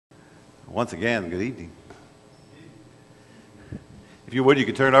Once again, good evening. If you would, you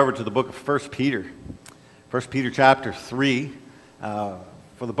could turn over to the book of 1 Peter. 1 Peter chapter 3. For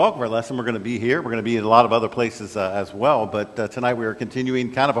the bulk of our lesson, we're going to be here. We're going to be in a lot of other places as well. But tonight we are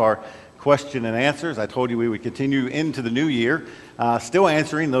continuing kind of our question and answers. I told you we would continue into the new year, still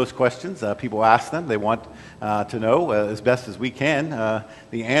answering those questions. People ask them. They want to know, as best as we can,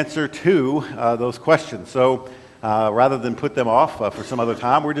 the answer to those questions. So rather than put them off for some other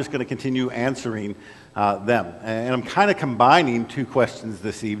time, we're just going to continue answering them. And I'm kind of combining two questions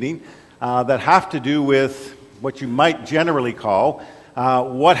this evening that have to do with what you might generally call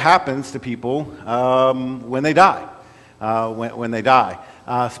what happens to people when they die. When they die.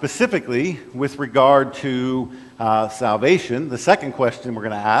 Specifically, with regard to salvation, the second question we're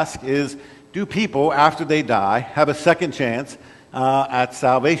going to ask is, do people, after they die, have a second chance at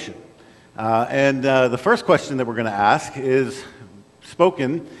salvation? And the first question that we're going to ask is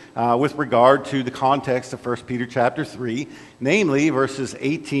spoken with regard to the context of 1 Peter chapter 3, namely verses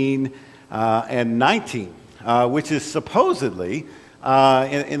 18 and 19, which is supposedly,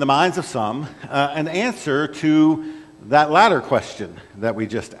 in the minds of some, an answer to that latter question that we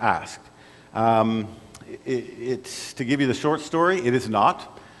just asked. It's to give you the short story, it is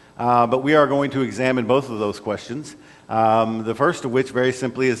not. But we are going to examine both of those questions. The first of which very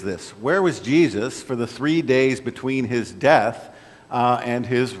simply is this: where was Jesus for the 3 days between his death and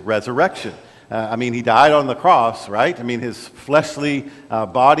his resurrection? He died on the cross, right? His fleshly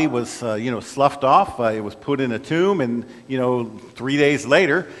body was, sloughed off. It was put in a tomb, and, 3 days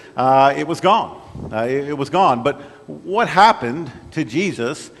later, it was gone. It was gone. But what happened to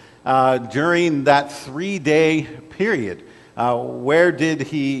Jesus during that 3-day period? Where did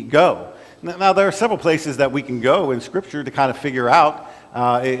he go? Now, there are several places that we can go in Scripture to kind of figure out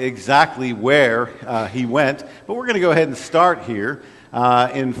exactly where he went. But we're going to go ahead and start here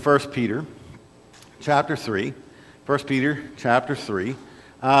in 1 Peter chapter 3. 1 Peter chapter 3.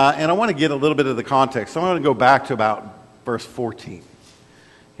 And I want to get a little bit of the context. So I'm going to go back to about verse 14.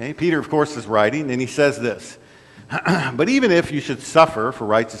 Okay? Peter, of course, is writing, and he says this: "But even if you should suffer for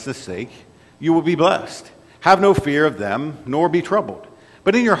righteousness' sake, you will be blessed. Have no fear of them, nor be troubled.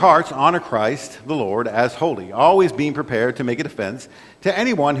 But in your hearts honor Christ the Lord as holy, always being prepared to make a defense to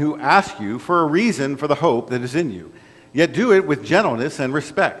anyone who asks you for a reason for the hope that is in you. Yet do it with gentleness and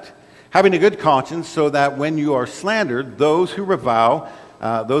respect, having a good conscience, so that when you are slandered, those who revile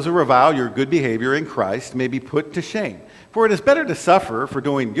your good behavior in Christ may be put to shame. For it is better to suffer for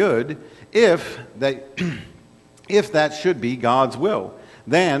doing good, if that should be God's will,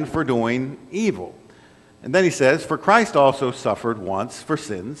 than for doing evil." And then he says, "For Christ also suffered once for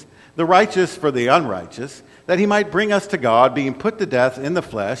sins, the righteous for the unrighteous, that he might bring us to God, being put to death in the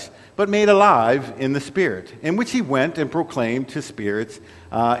flesh, but made alive in the Spirit, in which he went and proclaimed to spirits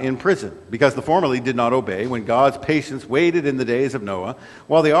in prison, because the formerly did not obey, when God's patience waited in the days of Noah,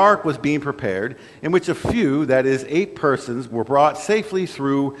 while the ark was being prepared, in which a few, that is 8 persons, were brought safely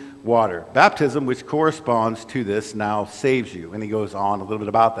through water. Baptism, which corresponds to this, now saves you." And he goes on a little bit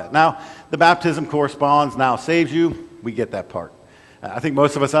about that. Now, the baptism corresponds, now saves you. We get that part. I think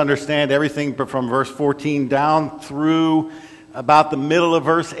most of us understand everything from verse 14 down through about the middle of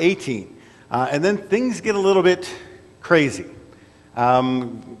verse 18. And then things get a little bit crazy.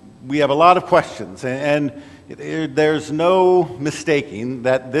 We have a lot of questions, and there's no mistaking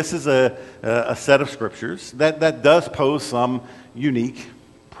that this is a set of scriptures that does pose some unique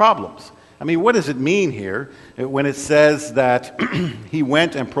problems. What does it mean here when it says that he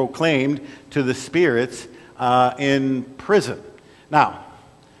went and proclaimed to the spirits in prison? Now,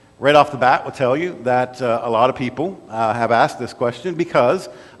 right off the bat, we'll tell you that a lot of people have asked this question because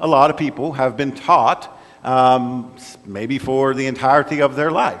a lot of people have been taught, maybe for the entirety of their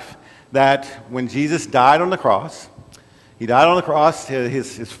life, that when Jesus died on the cross, he died on the cross,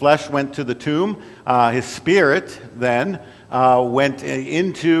 his flesh went to the tomb, his spirit then went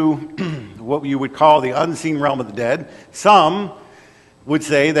into what you would call the unseen realm of the dead. Some would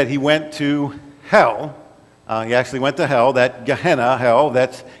say that he went to hell. He actually went to hell, that Gehenna, hell,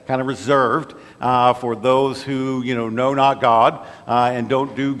 that's kind of reserved for those who, know not God and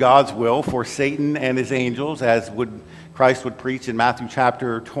don't do God's will, for Satan and his angels, as Christ would preach in Matthew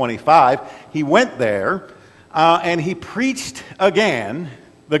chapter 25. He went there and he preached again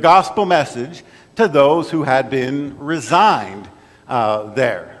the gospel message to those who had been resigned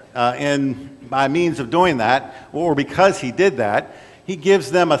there. And by means of doing that, or because he did that, he gives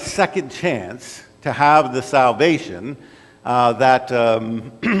them a second chance to have the salvation that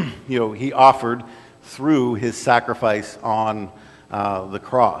he offered through his sacrifice on the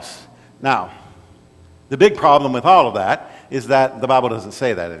cross. Now, the big problem with all of that is that the Bible doesn't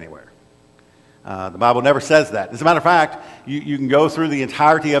say that anywhere. The Bible never says that. As a matter of fact, you can go through the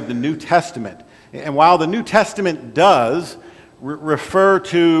entirety of the New Testament. And while the New Testament does refer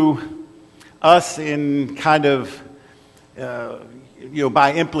to us in kind of,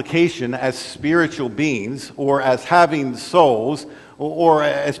 by implication as spiritual beings or as having souls or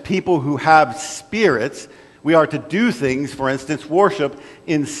as people who have spirits, we are to do things, for instance, worship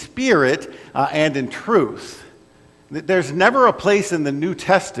in spirit and in truth. There's never a place in the New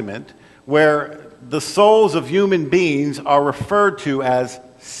Testament where the souls of human beings are referred to as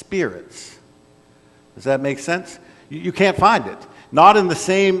spirits. Does that make sense? You can't find it. Not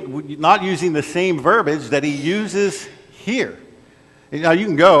using the same verbiage that he uses here. Now you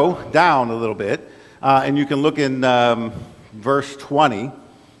can go down a little bit, and you can look in verse 20.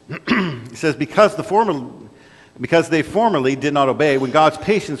 It says, because they formerly did not obey, when God's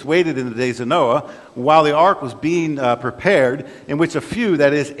patience waited in the days of Noah, while the ark was being prepared, in which a few,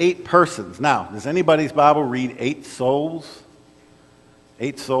 that is, 8 persons. Now, does anybody's Bible read 8 souls?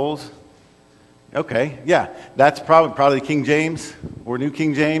 8 souls? Okay, yeah. That's probably King James or New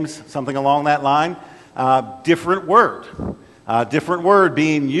King James, something along that line. Different word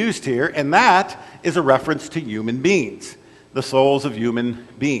being used here, and that is a reference to human beings, the souls of human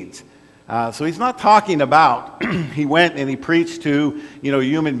beings. So he's not talking about he went and he preached to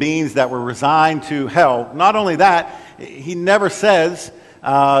human beings that were resigned to hell. Not only that, he never says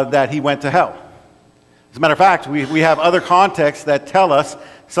that he went to hell. As a matter of fact, we have other contexts that tell us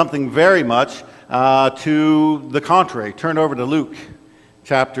something very much to the contrary. Turn over to Luke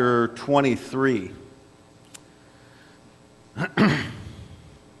chapter 23.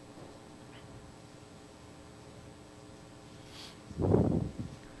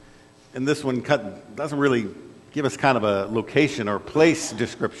 And this one doesn't really give us kind of a location or place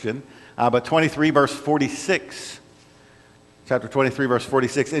description, but 23 verse 46. Chapter 23 verse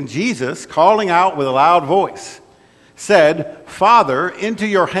 46. And Jesus, calling out with a loud voice, said, Father, into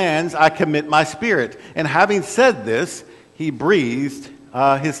your hands I commit my spirit. And having said this, he breathed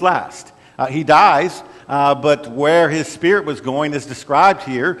his last. He dies, but where his spirit was going is described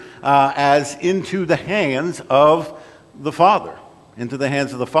here as into the hands of the Father. Into the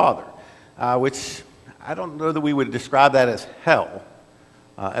hands of the Father. Which I don't know that we would describe that as hell,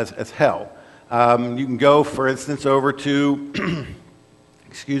 as hell. You can go, for instance, over to,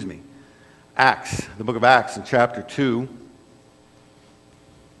 Acts, the book of Acts in chapter 2,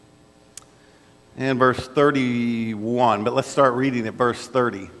 and verse 31. But let's start reading at verse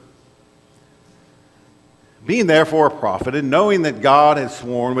 30. Being therefore a prophet, and knowing that God had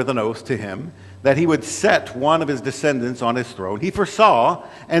sworn with an oath to him, that he would set one of his descendants on his throne, he foresaw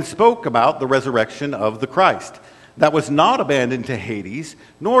and spoke about the resurrection of the Christ, that was not abandoned to Hades,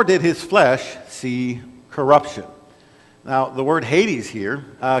 nor did his flesh see corruption. Now, the word Hades here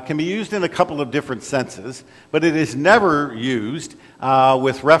can be used in a couple of different senses, but it is never used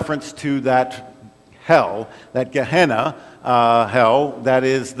with reference to that hell, that Gehenna hell, that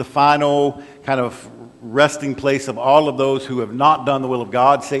is the final kind of resting place of all of those who have not done the will of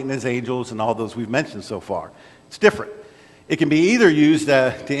God, Satan, his angels, and all those we've mentioned so far. It's different. It can be either used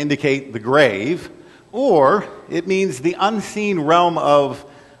to indicate the grave, or it means the unseen realm of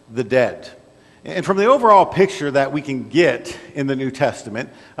the dead. And from the overall picture that we can get in the New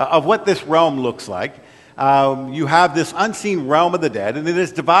Testament of what this realm looks like, you have this unseen realm of the dead, and it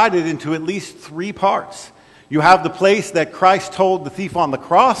is divided into at least 3 parts. You have the place that Christ told the thief on the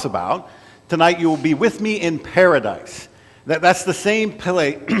cross about. Tonight you will be with me in paradise. That's the same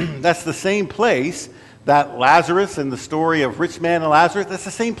place. That's the same place that Lazarus, in the story of rich man and Lazarus, that's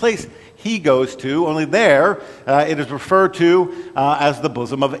the same place he goes to. Only there it is referred to as the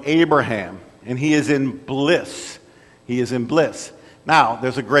bosom of Abraham, and he is in bliss. He is in bliss. Now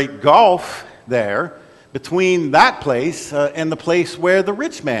there's a great gulf there between that place and the place where the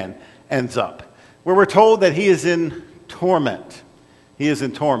rich man ends up, where we're told that he is in torment. He is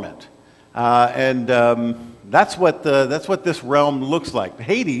in torment. That's what this realm looks like.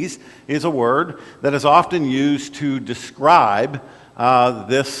 Hades is a word that is often used to describe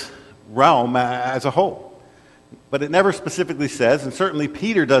this realm as a whole. But it never specifically says, and certainly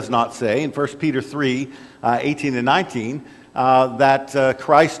Peter does not say in 1 Peter 3, 18 and 19, that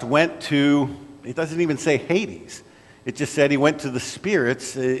Christ went to, it doesn't even say Hades. It just said he went to the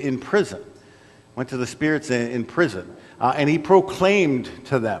spirits in prison. Went to the spirits in prison. And he proclaimed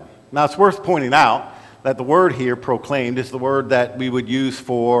to them. Now, it's worth pointing out that the word here, proclaimed, is the word that we would use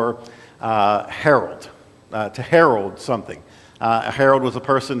for herald, to herald something. A herald was a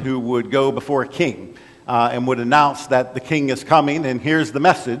person who would go before a king and would announce that the king is coming, and here's the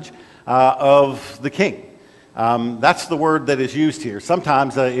message of the king. That's the word that is used here.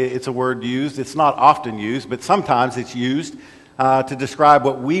 Sometimes it's a word used. It's not often used, but sometimes it's used to describe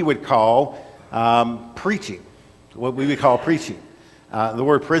what we would call preaching. What we would call preaching. The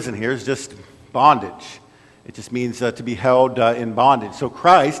word prison here is just bondage. It just means to be held in bondage. So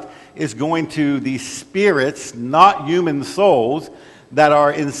Christ is going to these spirits, not human souls, that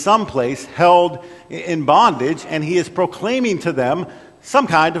are in some place held in bondage, and he is proclaiming to them some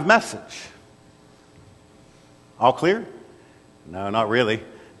kind of message. All clear? No, not really.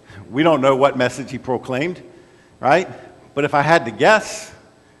 We don't know what message he proclaimed, right? But if I had to guess,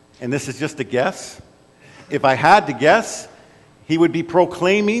 and this is just a guess, if I had to guess, he would be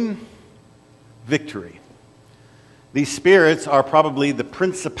proclaiming victory. These spirits are probably the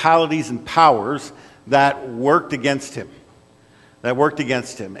principalities and powers that worked against him.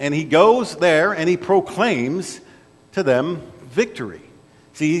 And he goes there and he proclaims to them victory.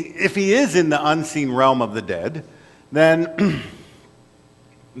 See, if he is in the unseen realm of the dead, then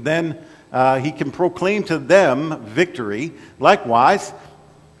he can proclaim to them victory. Likewise,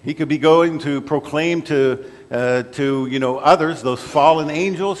 he could be going to proclaim to others, those fallen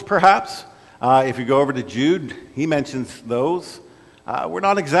angels, perhaps. If you go over to Jude, he mentions those. We're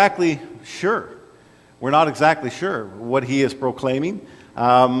not exactly sure. We're not exactly sure what he is proclaiming,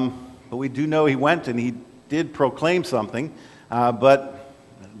 but we do know he went and he did proclaim something. But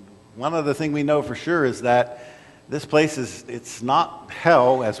one other thing we know for sure is that this place it's not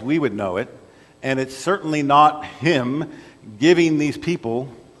hell as we would know it, and it's certainly not him giving these people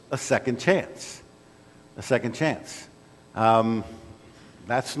a second chance. A second chance.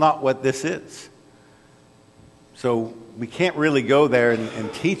 That's not what this is. So we can't really go there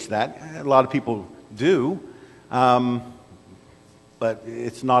and teach that. A lot of people do, but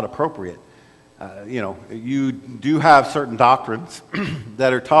it's not appropriate. You do have certain doctrines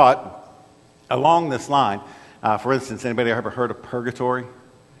that are taught along this line. For instance, anybody ever heard of purgatory?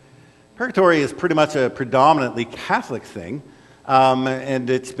 Purgatory is pretty much a predominantly Catholic thing, and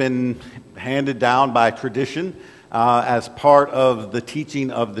it's been handed down by tradition as part of the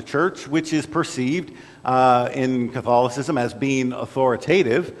teaching of the church, which is perceived in Catholicism as being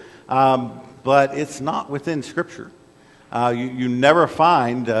authoritative, but it's not within Scripture. You never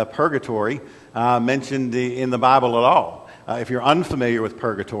find purgatory mentioned in the Bible at all. If you're unfamiliar with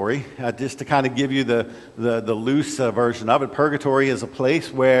purgatory, just to kind of give you the loose version of it, purgatory is a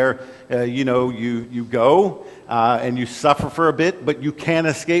place where you go and you suffer for a bit, but you can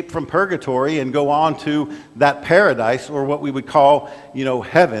escape from purgatory and go on to that paradise, or what we would call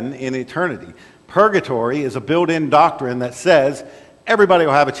heaven in eternity. Purgatory is a built-in doctrine that says everybody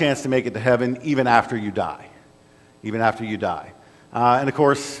will have a chance to make it to heaven even after you die. Even after you die. And of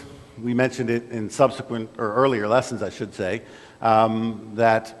course, we mentioned it in subsequent, or earlier lessons, I should say,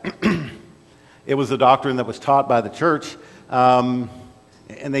 that it was a doctrine that was taught by the church, and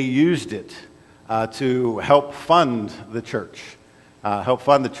they used it to help fund the church.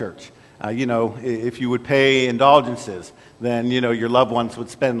 If you would pay indulgences, then your loved ones would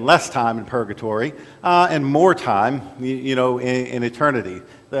spend less time in purgatory and more time, in eternity.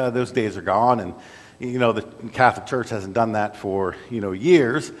 Those days are gone, and the Catholic Church hasn't done that for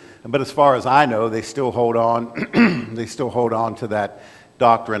years. But as far as I know, they still hold on. They still hold on to that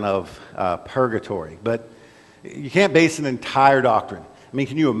doctrine of purgatory. But you can't base an entire doctrine. I mean,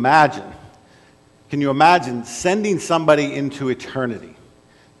 can you imagine? Can you imagine sending somebody into eternity,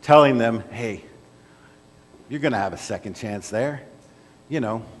 telling them, "Hey, you're going to have a second chance there. You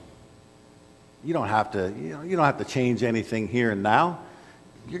don't have to. You don't have to change anything here and now.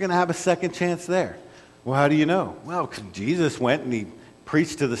 You're going to have a second chance there." Well, how do you know? Well, 'cause Jesus went and he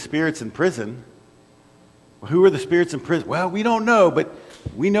preached to the spirits in prison. Well, who are the spirits in prison? Well, we don't know, but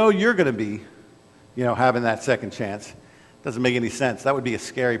we know you're going to be, having that second chance. Doesn't make any sense. That would be a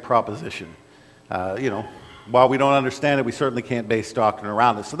scary proposition. While we don't understand it, we certainly can't base doctrine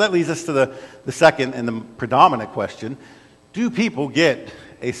around it. So that leads us to the second and the predominant question: do people get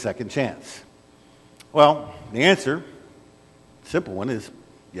a second chance? Well, the answer, simple one, is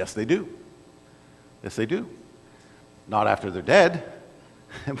yes, they do. Yes, they do. Not after they're dead,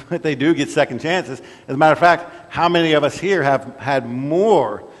 but they do get second chances. As a matter of fact, how many of us here have had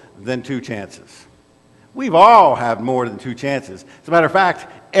more than two chances? We've all had more than two chances. As a matter of fact,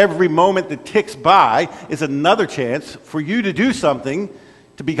 every moment that ticks by is another chance for you to do something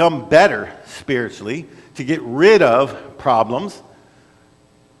to become better spiritually, to get rid of problems.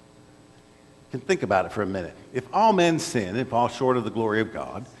 You can think about it for a minute. If all men sin and fall short of the glory of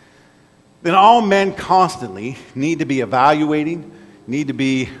God, then all men constantly need to be evaluating need to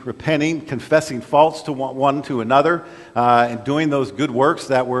be repenting, confessing faults to one to another, and doing those good works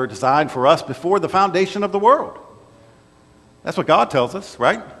that were designed for us before the foundation of the world. That's what God tells us,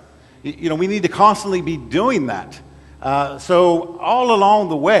 right? We need to constantly be doing that. So all along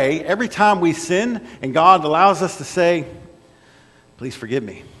the way, every time we sin and God allows us to say, please forgive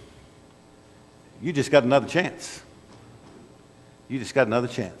me, you just got another chance. You just got another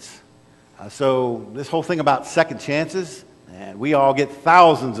chance. So this whole thing about second chances, and we all get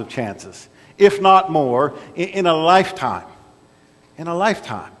thousands of chances, if not more, in a lifetime. In a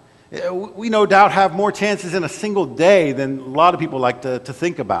lifetime. We no doubt have more chances in a single day than a lot of people like to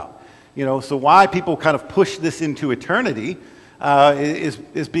think about. So why people kind of push this into eternity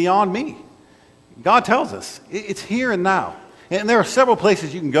is beyond me. God tells us it's here and now. And there are several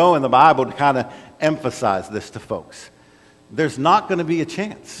places you can go in the Bible to kind of emphasize this to folks. There's not going to be a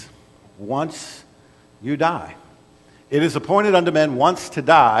chance once you die. It is appointed unto men once to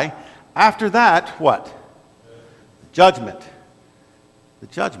die. After that, what? Judgment. The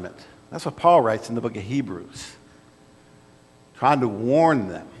judgment. That's what Paul writes in the book of Hebrews. Trying to warn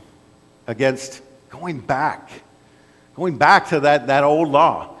them against going back to that old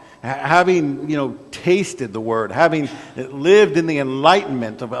law. Having, tasted the word, having lived in the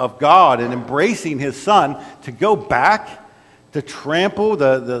enlightenment of God and embracing his Son, to go back to trample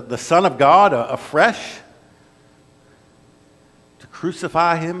the Son of God afresh, to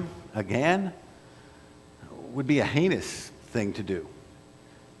crucify him again, would be a heinous thing to do.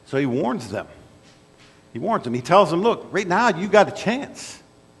 So he warns them. He warns them. He tells them, look, right now you got a chance.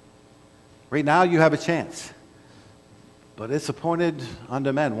 Right now you have a chance. But it's appointed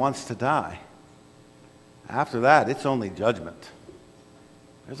unto men once to die. After that, it's only judgment.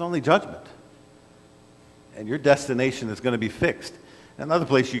 There's only judgment. And your destination is going to be fixed. Another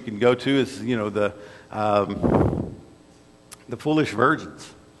place you can go to is, the foolish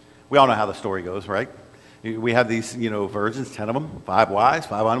virgins. We all know how the story goes, right? We have these, virgins, 10 of them, 5 wise,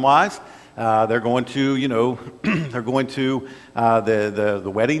 5 unwise. They're going to, they're going to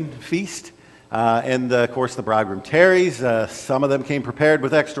the wedding feast. And of course, the bridegroom tarries. Some of them came prepared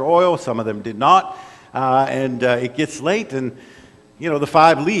with extra oil. Some of them did not. And it gets late, and, the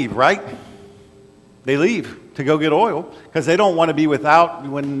 5 leave, right? They leave to go get oil because they don't want to be without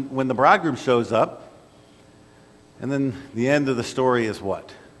when the bridegroom shows up. And then the end of the story is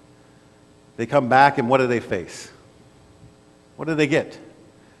what? They come back, and what do they face? What do they get?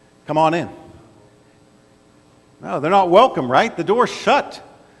 Come on in. No, they're not welcome, right? The door's shut.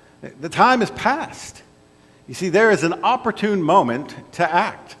 The time is past. You see, there is an opportune moment to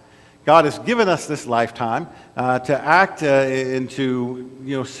act. God has given us this lifetime to act and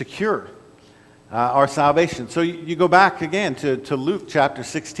to secure our salvation. So you go back again to Luke chapter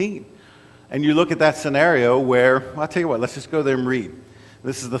 16, and you look at that scenario where, well, I'll tell you what, let's just go there and read.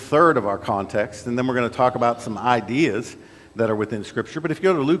 This is the third of our context, and then we're going to talk about some ideas that are within Scripture. But if you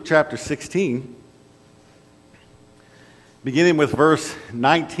go to Luke chapter 16, beginning with verse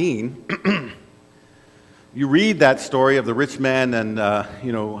 19, you read that story of the rich man and,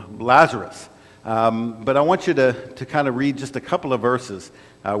 Lazarus. But I want you to kind of read just a couple of verses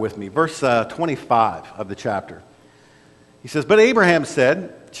with me. Verse 25 of the chapter. He says, But Abraham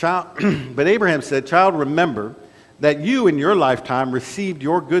said, Child, remember that you in your lifetime received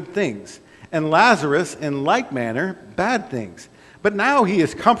your good things, and Lazarus in like manner bad things. But now he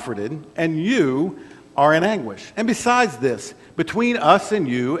is comforted, and you are in anguish. And besides this, between us and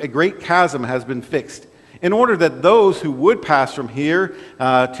you a great chasm has been fixed, in order that those who would pass from here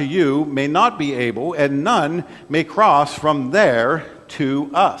to you may not be able, and none may cross from there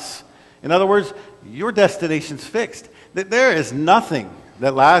to us. In other words, your destination's fixed. There is nothing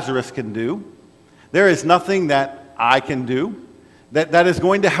that Lazarus can do. There is nothing that I can do that is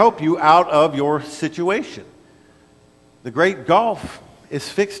going to help you out of your situation. The great gulf is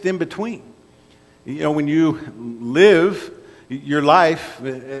fixed in between. When you live your life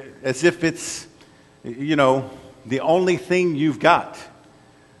as if it's, the only thing you've got,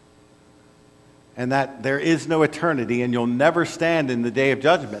 and that there is no eternity and you'll never stand in the day of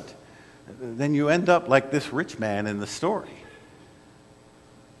judgment, then you end up like this rich man in the story.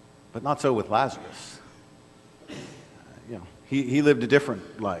 But not so with Lazarus. He lived a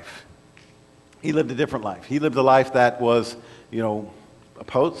different life. He lived a different life. He lived a life that was,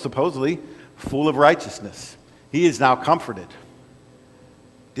 supposedly full of righteousness. He is now comforted.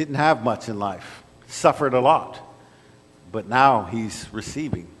 Didn't have much in life. Suffered a lot. But now he's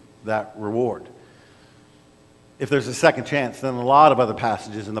receiving that reward. If there's a second chance, then a lot of other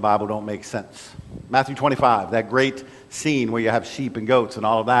passages in the Bible don't make sense. Matthew 25, that great scene where you have sheep and goats and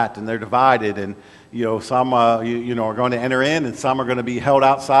all of that, and they're divided, and some are going to enter in, and some are going to be held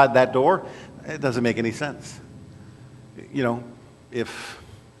outside that door. It doesn't make any sense. If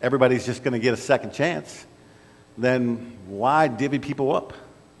everybody's just going to get a second chance, then why divvy people up?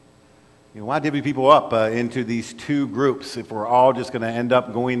 Why divvy people up into these two groups if we're all just going to end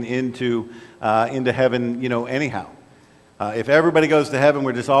up going into heaven, anyhow? If everybody goes to heaven,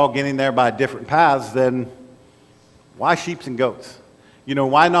 we're just all getting there by different paths, then why sheep and goats?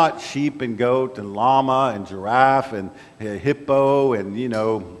 Why not sheep and goat and llama and giraffe and hippo and,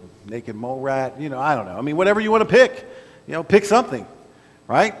 naked mole rat? I don't know. I mean, whatever you want to pick, pick something,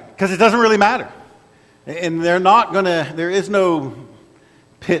 right? Because it doesn't really matter. And there is no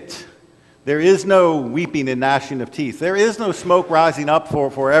pit. There is no weeping and gnashing of teeth. There is no smoke rising up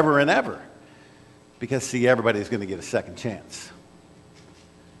for forever and ever. Because, see, everybody's going to get a second chance.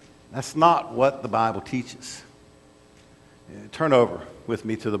 That's not what the Bible teaches. Turn over with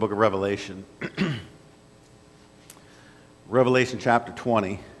me to the book of Revelation. Revelation chapter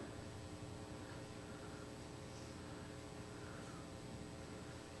 20.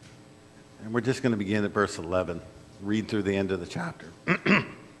 And we're just going to begin at verse 11. Read through the end of the chapter.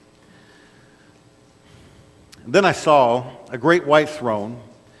 Then I saw a great white throne,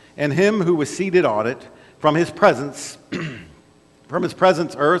 and him who was seated on it. From his presence,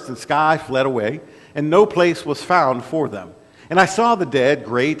 earth and sky fled away, and no place was found for them. And I saw the dead,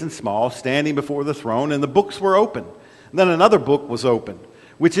 great and small, standing before the throne, and the books were open. And then another book was opened,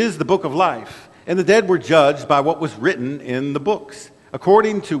 which is the book of life. And the dead were judged by what was written in the books,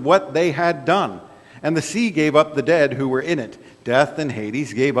 according to what they had done. And the sea gave up the dead who were in it. Death and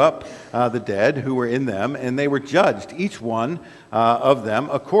Hades gave up the dead who were in them, and they were judged, each one of them,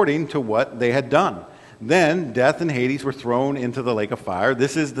 according to what they had done. Then death and Hades were thrown into the lake of fire.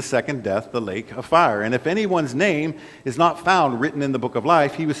 This is the second death, the lake of fire. And if anyone's name is not found written in the book of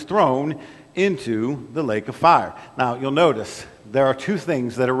life, he was thrown into the lake of fire. Now, you'll notice there are two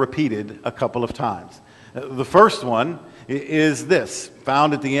things that are repeated a couple of times. The first one is this,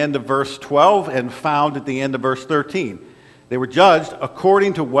 found at the end of verse 12 and found at the end of verse 13. They were judged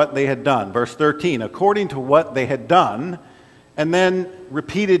according to what they had done. Verse 13, according to what they had done. And then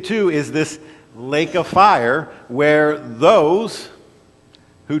repeated too is this lake of fire where those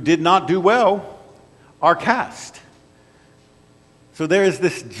who did not do well are cast. So there is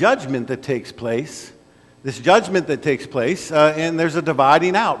this judgment that takes place. And there's a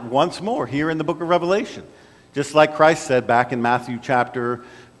dividing out once more here in the book of Revelation. Just like Christ said back in Matthew chapter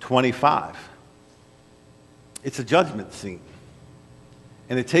 25. It's a judgment scene.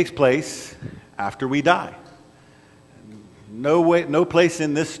 And it takes place after we die. No place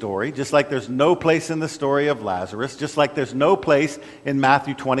in this story, just like there's no place in the story of Lazarus, just like there's no place in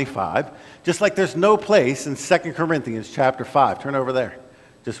Matthew 25, just like there's no place in 2 Corinthians chapter 5. Turn over there,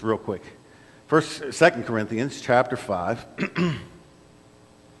 just real quick. 2 Corinthians chapter 5.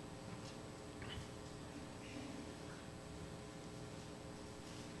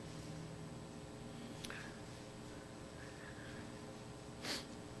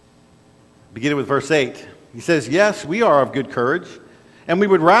 Beginning with verse 8. He says, yes, we are of good courage, and we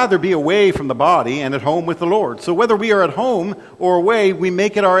would rather be away from the body and at home with the Lord. So whether we are at home or away, we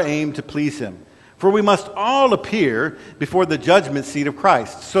make it our aim to please him. For we must all appear before the judgment seat of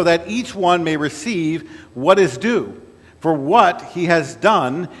Christ, so that each one may receive what is due for what he has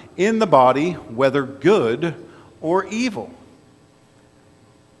done in the body, whether good or evil.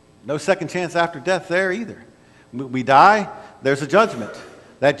 No second chance after death there either. We die, there's a judgment.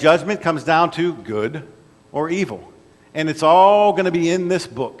 That judgment comes down to good or evil. And it's all going to be in this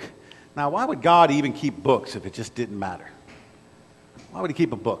book. Now, why would God even keep books if it just didn't matter? Why would he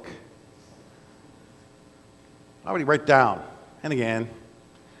keep a book? Why would he write down? And again,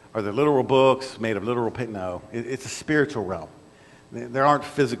 are there literal books made of literal paper? No, it's a spiritual realm. There aren't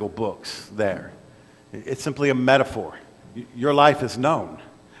physical books there. It's simply a metaphor. Your life is known.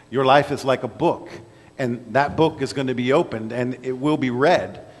 Your life is like a book. And that book is going to be opened and it will be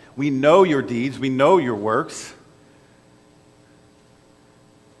read. We know your deeds. We know your works.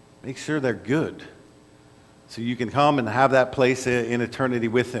 Make sure they're good so you can come and have that place in eternity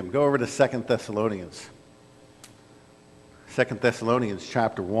with him. Go over to 2 Thessalonians. 2 Thessalonians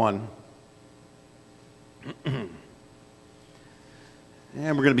chapter 1. And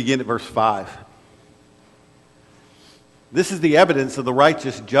we're going to begin at verse 5. This is the evidence of the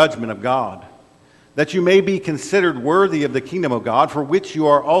righteous judgment of God, that you may be considered worthy of the kingdom of God, for which you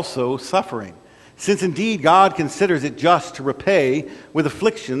are also suffering. Since indeed God considers it just to repay with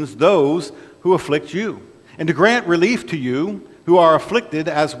afflictions those who afflict you, and to grant relief to you who are afflicted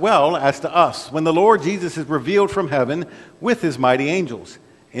as well as to us, when the Lord Jesus is revealed from heaven with his mighty angels,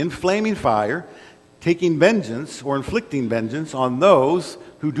 in flaming fire, taking vengeance or inflicting vengeance on those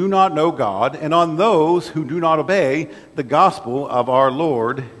who do not know God and on those who do not obey the gospel of our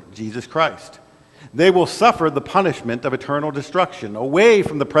Lord Jesus Christ. They will suffer the punishment of eternal destruction away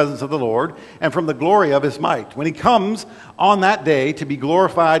from the presence of the Lord and from the glory of his might, when he comes on that day to be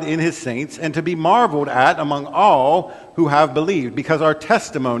glorified in his saints and to be marveled at among all who have believed, because our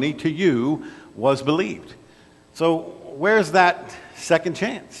testimony to you was believed. So where's that second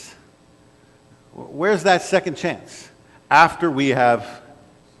chance? Where's that second chance after we have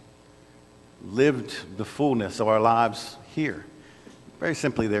lived the fullness of our lives here? Very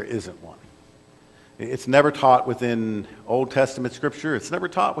simply, there isn't one. It's never taught within Old Testament Scripture. It's never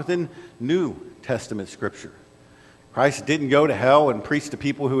taught within New Testament Scripture. Christ didn't go to hell and preach to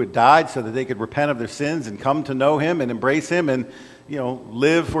people who had died so that they could repent of their sins and come to know him and embrace him and,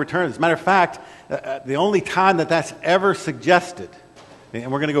 live for eternity. As a matter of fact, the only time that that's ever suggested,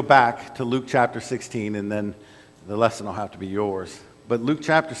 and we're going to go back to Luke chapter 16, and then the lesson will have to be yours. But Luke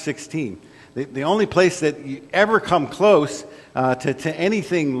chapter 16, the only place that you ever come close to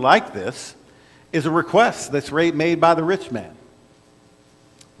anything like this is a request that's made by the rich man.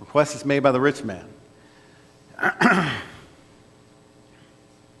 Request that's made by the rich man.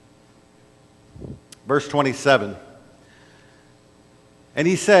 Verse 27. And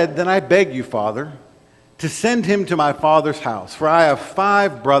he said, "Then I beg you, Father, to send him to my father's house, for I have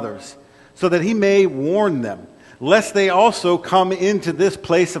 5 brothers, so that he may warn them, lest they also come into this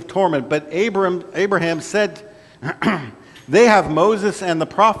place of torment." But Abraham said, "They have Moses and the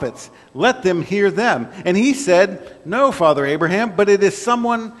prophets. Let them hear them." And he said, "No, Father Abraham, but if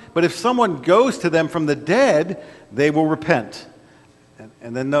someone goes to them from the dead, they will repent."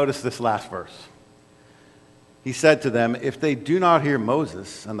 And then notice this last verse. He said to them, "If they do not hear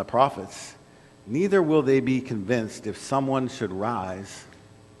Moses and the prophets, neither will they be convinced if someone should rise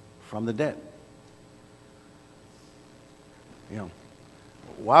from the dead."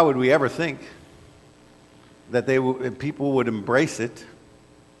 Why would we ever think that people would embrace it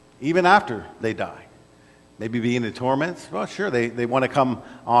even after they die? Maybe being in torments? Well, sure, they want to come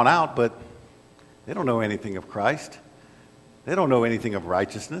on out, but they don't know anything of Christ. They don't know anything of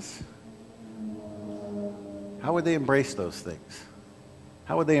righteousness. How would they embrace those things?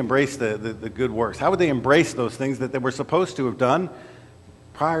 How would they embrace the good works? How would they embrace those things that they were supposed to have done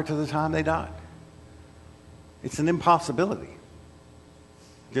prior to the time they died? It's an impossibility.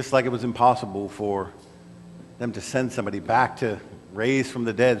 Just like it was impossible for them to send somebody back to raise from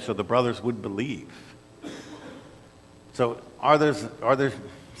the dead so the brothers would believe. So are there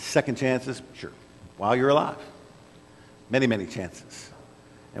second chances? Sure. While you're alive. Many, many chances.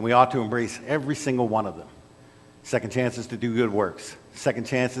 And we ought to embrace every single one of them. Second chances to do good works. Second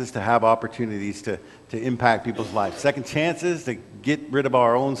chances to have opportunities to impact people's lives. Second chances to get rid of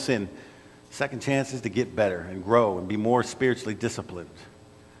our own sin. Second chances to get better and grow and be more spiritually disciplined.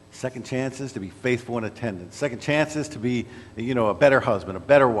 Second chances to be faithful in attendance. Second chances to be, a better husband, a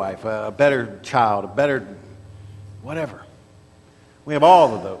better wife, a better child, a better whatever. We have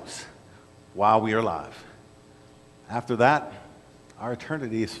all of those while we are alive. After that, our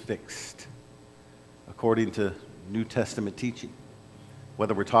eternity is fixed according to New Testament teaching.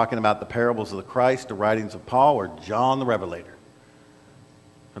 Whether we're talking about the parables of the Christ, the writings of Paul, or John the Revelator.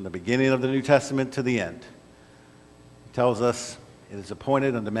 From the beginning of the New Testament to the end, it tells us it is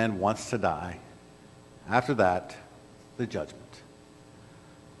appointed unto men once to die. After that, the judgment.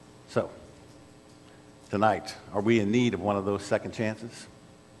 So, tonight, are we in need of one of those second chances?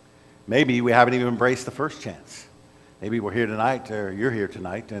 Maybe we haven't even embraced the first chance. Maybe we're here tonight, or you're here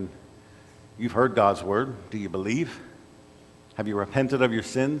tonight, and you've heard God's word. Do you believe? Have you repented of your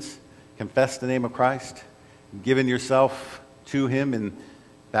sins? Confessed the name of Christ? Given yourself to him in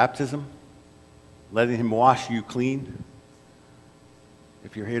baptism? Letting him wash you clean?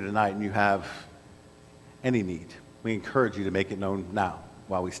 If you're here tonight and you have any need, we encourage you to make it known now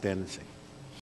while we stand and sing.